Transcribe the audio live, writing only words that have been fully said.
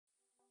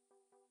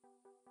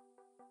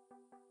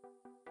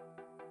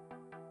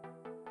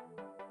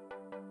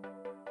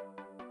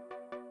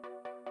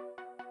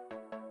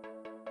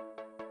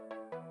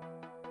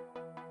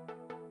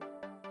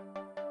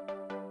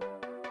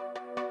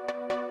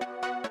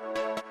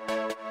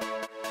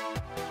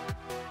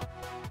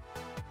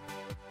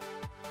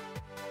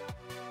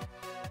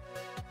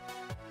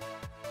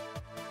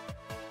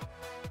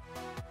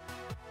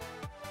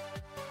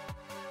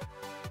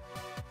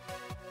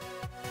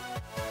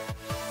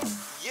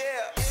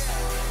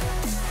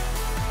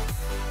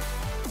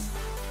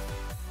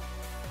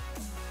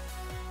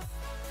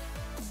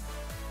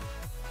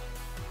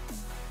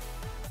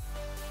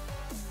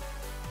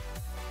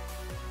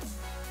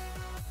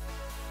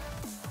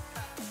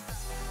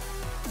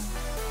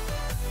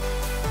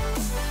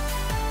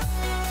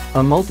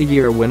A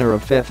multi-year winner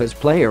of FIFA's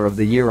Player of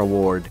the Year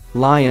award,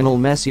 Lionel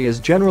Messi is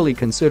generally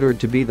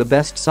considered to be the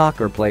best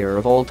soccer player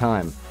of all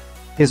time.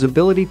 His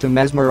ability to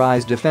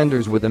mesmerize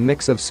defenders with a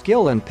mix of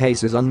skill and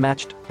pace is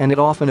unmatched, and it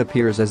often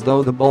appears as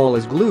though the ball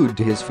is glued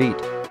to his feet.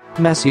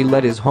 Messi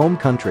led his home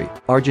country,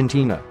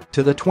 Argentina,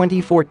 to the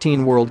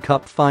 2014 World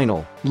Cup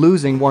final,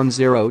 losing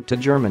 1-0 to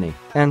Germany,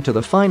 and to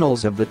the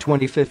finals of the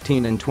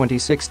 2015 and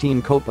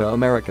 2016 Copa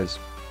Americas.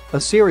 A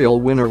serial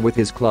winner with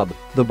his club,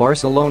 the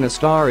Barcelona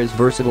star is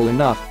versatile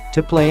enough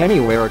to play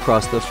anywhere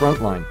across the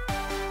front line.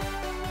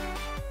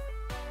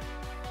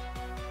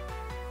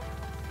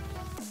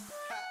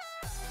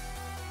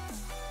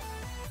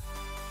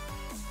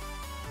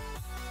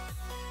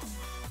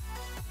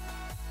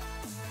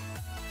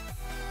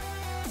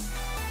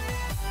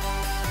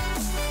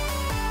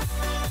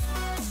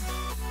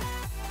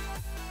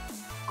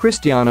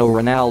 Cristiano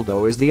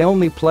Ronaldo is the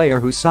only player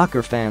who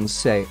soccer fans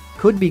say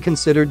could be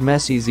considered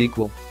Messi's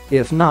equal,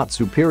 if not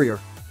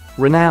superior.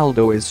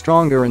 Ronaldo is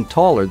stronger and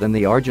taller than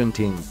the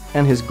Argentine,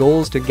 and his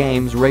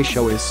goals-to-games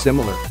ratio is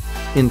similar.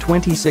 In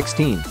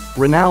 2016,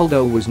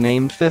 Ronaldo was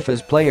named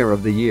FIFA's Player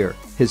of the Year,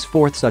 his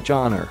fourth such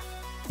honor.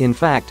 In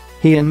fact,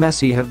 he and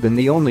Messi have been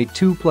the only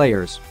two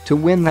players to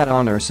win that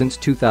honor since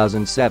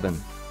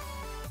 2007.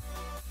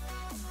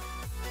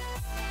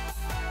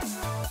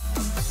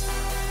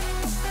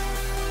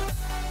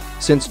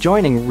 Since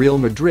joining Real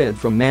Madrid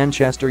from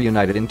Manchester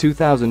United in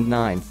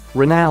 2009,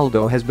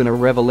 Ronaldo has been a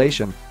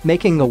revelation,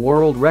 making the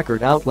world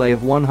record outlay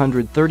of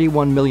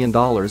 $131 million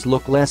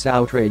look less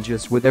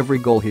outrageous with every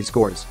goal he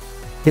scores.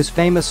 His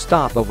famous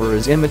stopover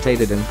is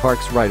imitated in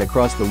parks right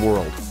across the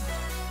world.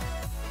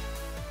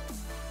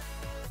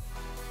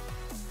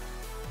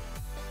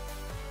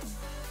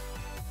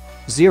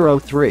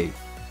 '03.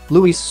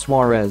 Luis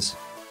Suarez.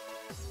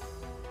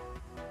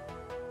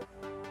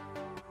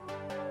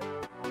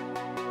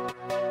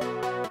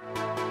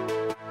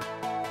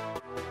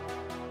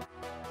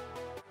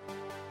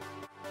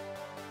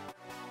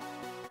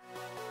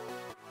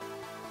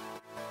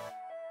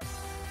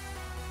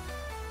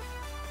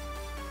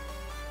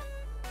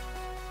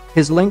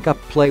 His link-up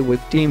play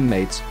with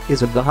teammates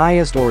is of the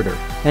highest order,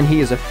 and he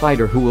is a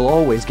fighter who will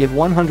always give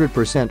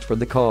 100% for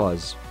the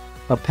cause.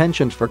 A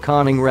penchant for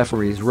conning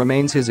referees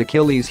remains his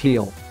Achilles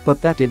heel, but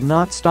that did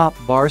not stop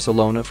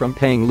Barcelona from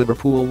paying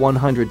Liverpool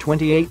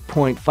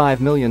 $128.5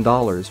 million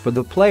for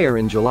the player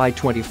in July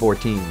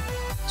 2014.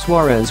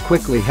 Suarez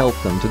quickly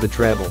helped them to the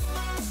treble.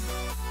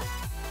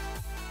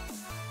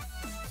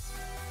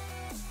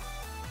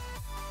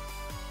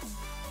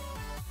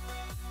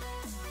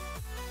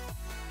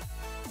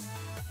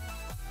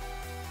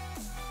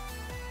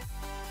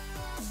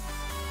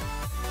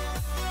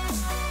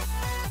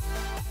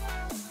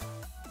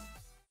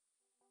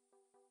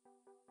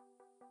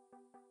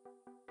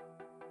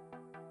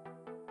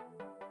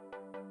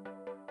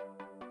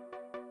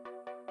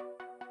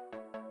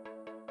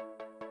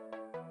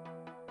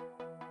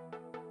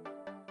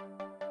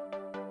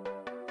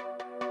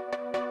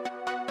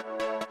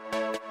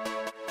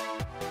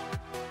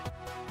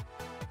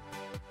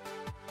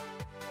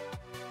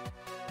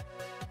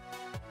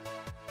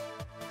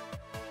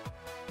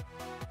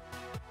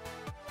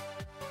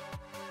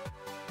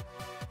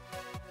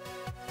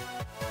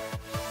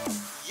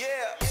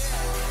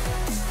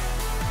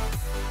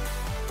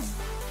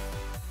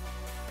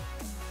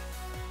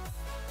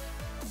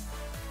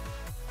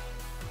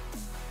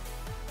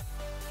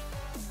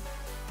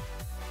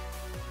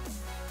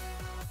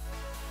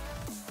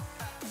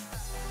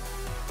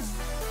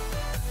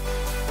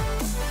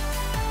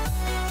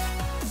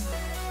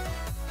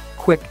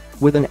 Quick,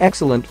 with an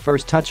excellent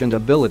first touch and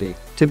ability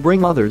to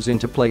bring others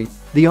into play,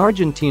 the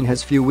Argentine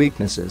has few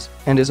weaknesses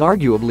and is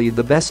arguably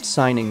the best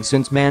signing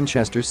since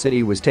Manchester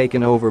City was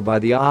taken over by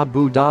the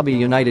Abu Dhabi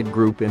United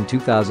Group in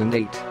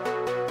 2008.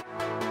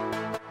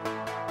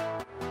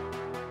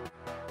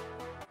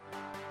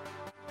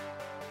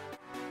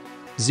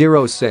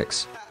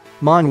 '06.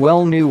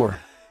 Manuel Neuer.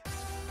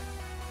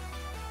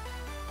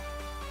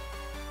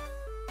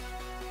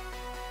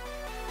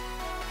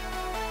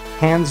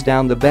 Hands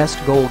down the best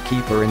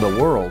goalkeeper in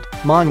the world,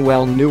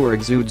 Manuel Neuer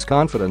exudes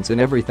confidence in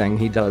everything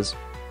he does.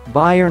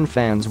 Bayern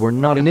fans were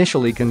not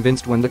initially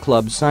convinced when the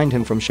club signed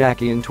him from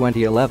Schalke in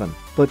 2011,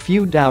 but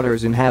few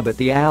doubters inhabit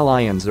the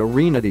Allianz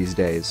Arena these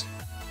days.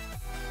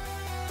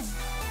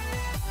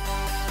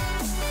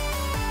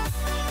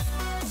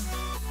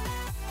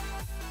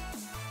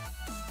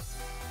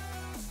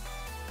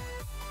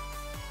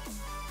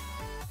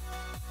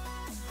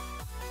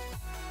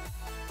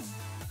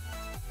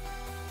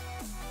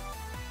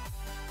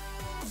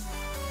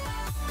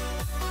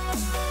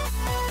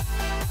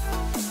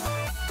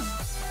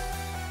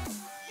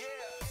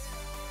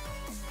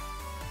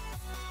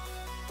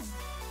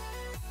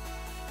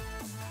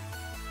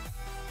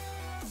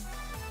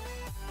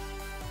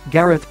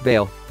 Gareth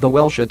Bale, the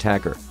Welsh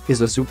attacker, is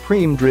a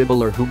supreme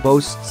dribbler who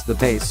boasts the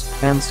pace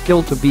and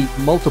skill to beat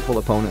multiple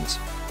opponents.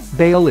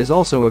 Bale is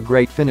also a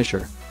great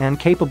finisher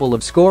and capable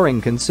of scoring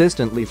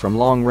consistently from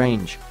long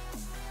range.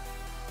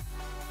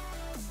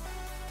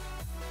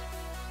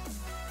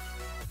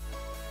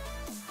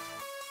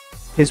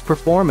 His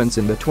performance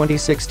in the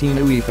 2016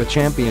 UEFA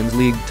Champions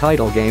League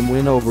title game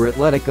win over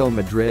Atletico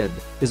Madrid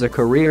is a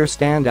career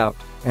standout,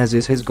 as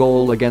is his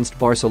goal against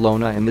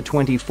Barcelona in the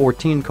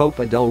 2014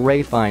 Copa del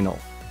Rey final.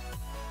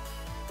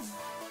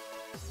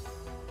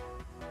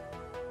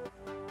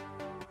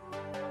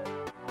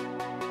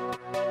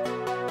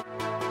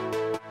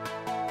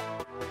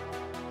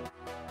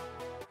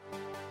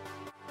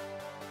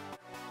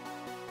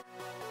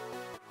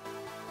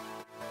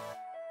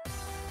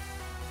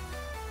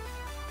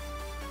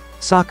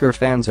 Soccer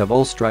fans of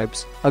all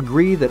stripes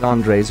agree that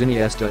Andres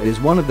Iniesta is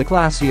one of the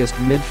classiest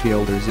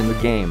midfielders in the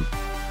game.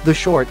 The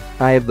short,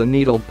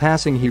 eye-of-the-needle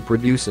passing he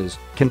produces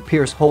can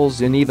pierce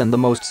holes in even the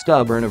most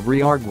stubborn of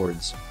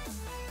rearguards.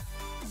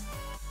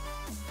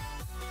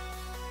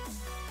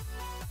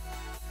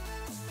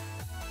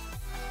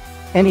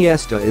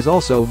 Iniesta is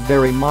also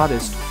very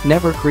modest,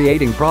 never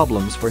creating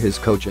problems for his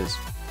coaches.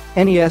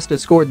 Iniesta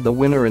scored the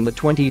winner in the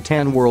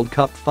 2010 World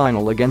Cup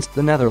final against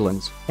the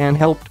Netherlands and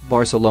helped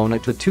Barcelona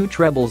to 2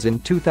 trebles in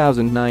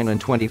 2009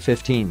 and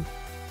 2015.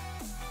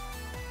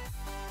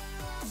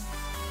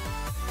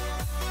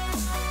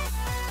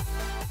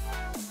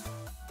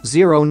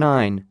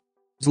 '09.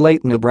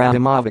 Zlatan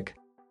Ibrahimovic.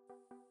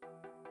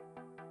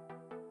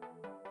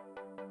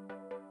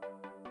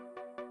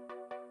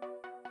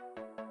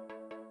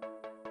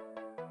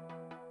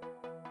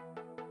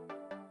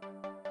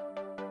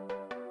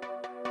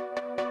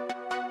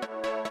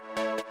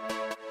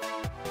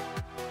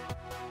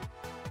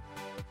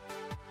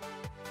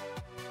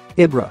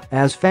 Ibra,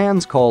 as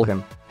fans call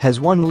him, has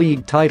won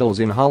league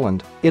titles in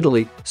Holland,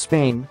 Italy,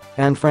 Spain,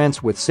 and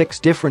France with 6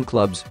 different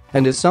clubs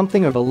and is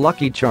something of a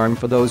lucky charm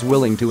for those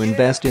willing to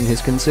invest in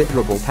his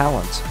considerable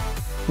talents.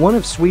 One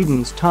of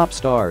Sweden's top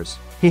stars,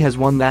 he has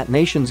won that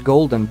nation's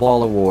Golden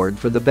Ball award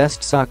for the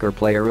best soccer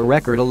player a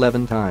record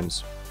 11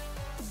 times.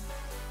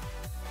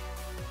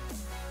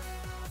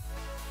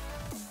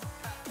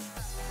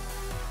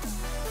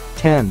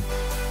 '10.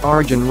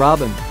 Arjen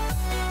Robben.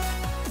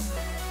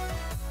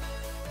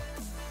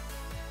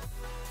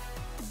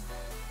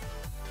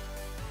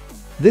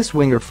 This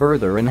winger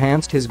further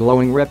enhanced his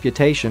glowing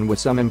reputation with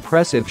some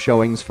impressive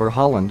showings for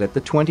Holland at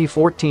the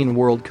 2014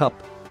 World Cup.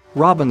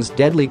 Robben's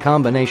deadly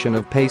combination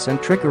of pace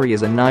and trickery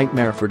is a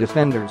nightmare for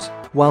defenders,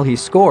 while he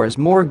scores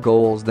more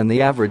goals than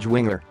the average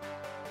winger.